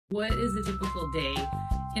What is a typical day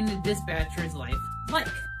in the dispatcher's life like?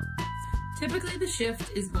 Typically, the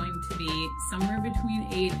shift is going to be somewhere between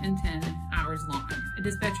 8 and 10 hours long. A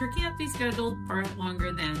dispatcher can't be scheduled for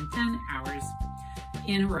longer than 10 hours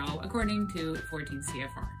in a row, according to 14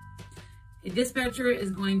 CFR. A dispatcher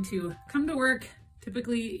is going to come to work.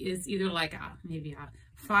 Typically, is either like maybe a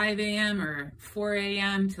 5 a.m. or 4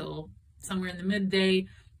 a.m. till somewhere in the midday.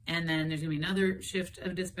 And then there's gonna be another shift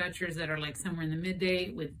of dispatchers that are like somewhere in the midday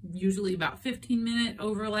with usually about 15-minute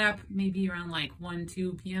overlap, maybe around like 1,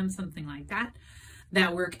 2 p.m., something like that,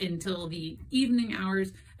 that work until the evening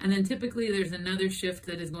hours. And then typically there's another shift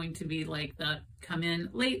that is going to be like the come in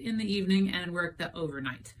late in the evening and work the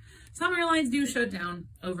overnight. Some airlines do shut down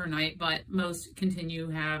overnight, but most continue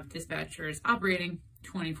to have dispatchers operating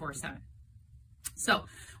 24/7. So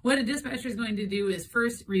what a dispatcher is going to do is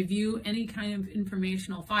first review any kind of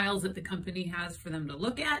informational files that the company has for them to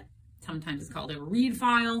look at. Sometimes it's called a read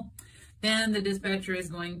file. Then the dispatcher is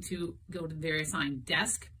going to go to their assigned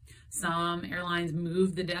desk. Some airlines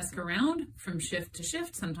move the desk around from shift to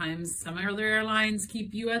shift. Sometimes some other airlines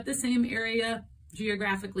keep you at the same area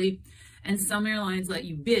geographically, and some airlines let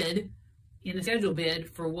you bid in a schedule bid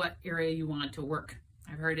for what area you want to work.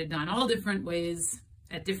 I've heard it done all different ways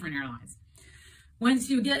at different airlines.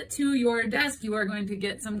 Once you get to your desk, you are going to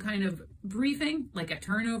get some kind of briefing, like a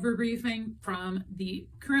turnover briefing from the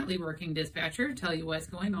currently working dispatcher, tell you what's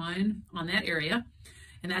going on that area.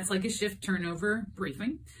 And that's like a shift turnover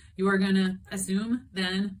briefing. You are going to assume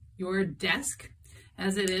then your desk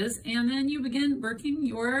as it is, and then you begin working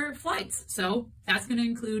your flights. So that's going to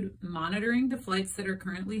include monitoring the flights that are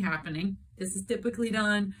currently happening. This is typically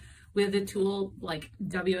done with a tool like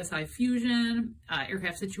WSI Fusion,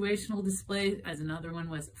 Aircraft Situational Display, as another one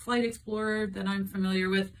was Flight Explorer that I'm familiar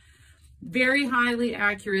with. Very highly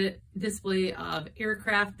accurate display of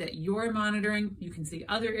aircraft that you're monitoring. You can see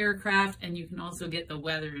other aircraft, and you can also get the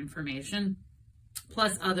weather information,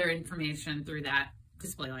 plus other information through that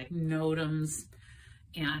display like NOTAMs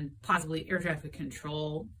and possibly air traffic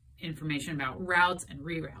control information about routes and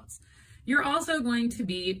reroutes. You're also going to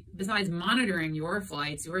be, besides monitoring your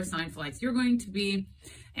flights, your assigned flights, you're going to be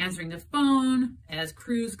answering the phone as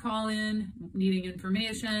crews call in, needing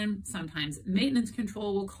information. Sometimes maintenance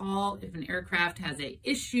control will call if an aircraft has an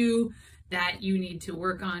issue that you need to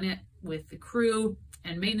work on it with the crew,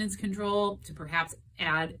 and maintenance control to perhaps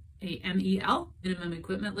add a MEL, minimum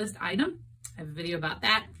equipment list item. I have a video about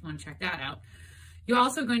that if you want to check that out. You're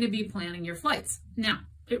also going to be planning your flights. Now,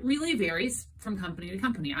 it really varies from company to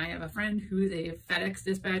company. I have a friend who's a FedEx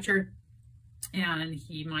dispatcher, and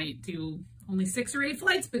he might do only 6 or 8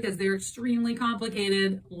 flights because they're extremely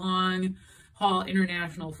complicated, long haul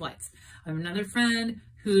international flights. I have another friend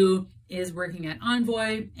who is working at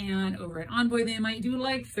Envoy, and over at Envoy, they might do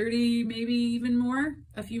like 30, maybe even more,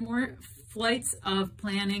 a few more flights of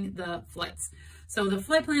planning the flights. So the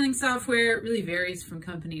flight planning software really varies from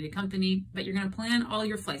company to company, but you're going to plan all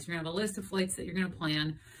your flights. You're going to have a list of flights that you're going to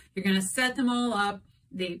plan. You're going to set them all up.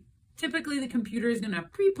 Typically the computer is going to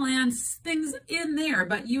pre-plan things in there,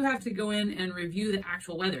 but you have to go in and review the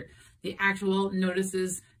actual weather, the actual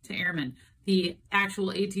notices to airmen, the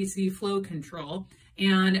actual ATC flow control,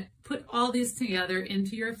 and put all these together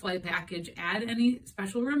into your flight package, add any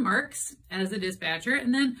special remarks as a dispatcher,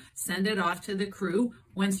 and then send it off to the crew.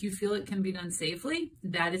 Once you feel it can be done safely,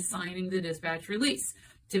 that is signing the dispatch release.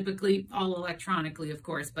 Typically all electronically, of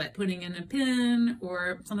course, but putting in a pin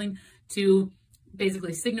or something to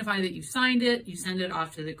basically signify that you signed it, you send it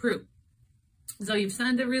off to the crew. So you've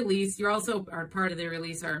sent a release. You're also, part of the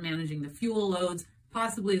release are managing the fuel loads,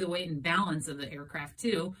 possibly the weight and balance of the aircraft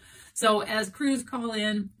too. So as crews call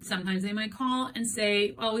in, sometimes they might call and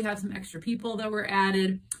say, well, we have some extra people that were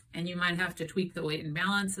added, and you might have to tweak the weight and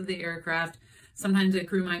balance of the aircraft. Sometimes a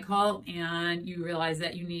crew might call and you realize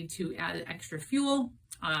that you need to add extra fuel.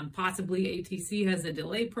 Possibly ATC has a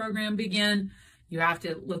delay program begin. You have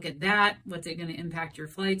to look at that. What's it going to impact your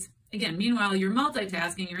flights? Again, meanwhile, you're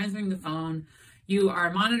multitasking, you're answering the phone, you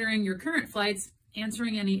are monitoring your current flights,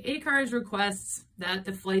 answering any ACARS requests that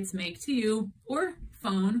the flights make to you, or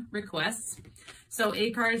phone requests. So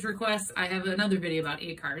ACARS requests, I have another video about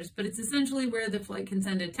ACARS, but it's essentially where the flight can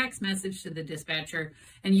send a text message to the dispatcher,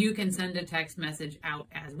 and you can send a text message out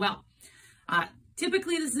as well.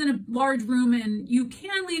 Typically this is in a large room, and you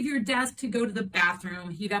can leave your desk to go to the bathroom,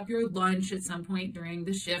 heat up your lunch at some point during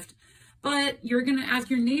the shift, but you're going to ask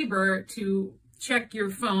your neighbor to check your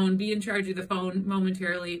phone, be in charge of the phone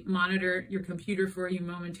momentarily, monitor your computer for you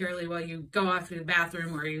momentarily while you go off to the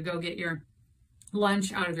bathroom or you go get your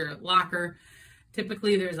lunch out of your locker.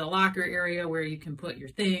 Typically there's a locker area where you can put your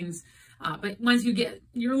things. But once you get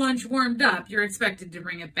your lunch warmed up, you're expected to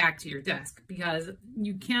bring it back to your desk, because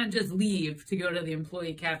you can't just leave to go to the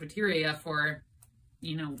employee cafeteria for,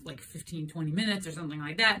 you know, like 15, 20 minutes or something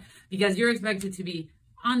like that, because you're expected to be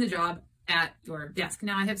on the job at your desk.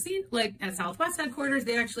 Now, I have seen, like, at Southwest headquarters,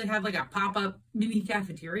 they actually have like a pop-up mini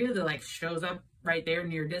cafeteria that like shows up right there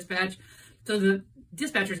near dispatch. So the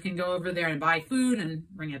dispatchers can go over there and buy food and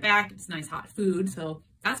bring it back. It's nice hot food, so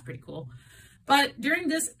that's pretty cool. But during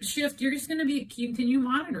this shift, you're just going to be continue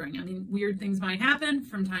monitoring. I mean, weird things might happen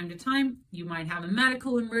from time to time. You might have a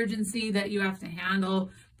medical emergency that you have to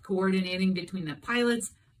handle, coordinating between the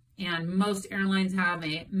pilots. And most airlines have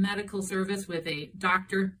a medical service with a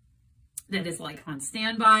doctor that is like on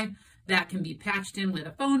standby that can be patched in with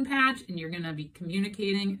a phone patch, and you're going to be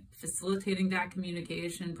communicating, facilitating that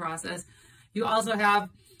communication process. You also have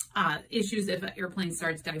issues if an airplane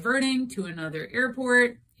starts diverting to another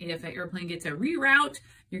airport. If an airplane gets a reroute,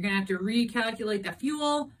 you're going to have to recalculate the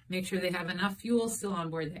fuel, make sure they have enough fuel still on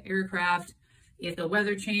board the aircraft. If the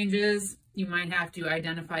weather changes, you might have to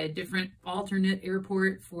identify a different alternate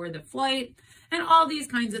airport for the flight, and all these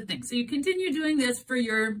kinds of things. So you continue doing this for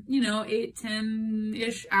your, 8,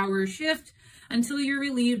 10-ish hour shift until you're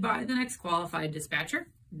relieved by the next qualified dispatcher.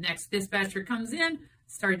 Next dispatcher comes in,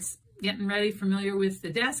 starts getting ready, familiar with the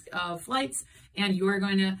desk of flights, and you're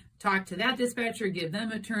going to talk to that dispatcher, give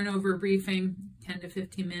them a turnover briefing, 10 to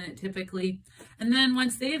 15 minute typically. And then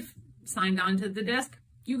once they've signed on to the desk,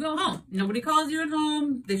 you go home. Nobody calls you at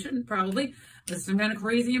home. They shouldn't, probably. There's some kind of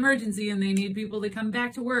crazy emergency and they need people to come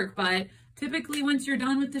back to work. But typically once you're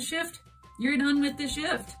done with the shift, you're done with the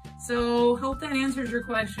shift. So hope that answers your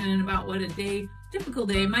question about what a typical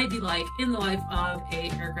day might be like in the life of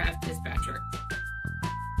a aircraft dispatcher.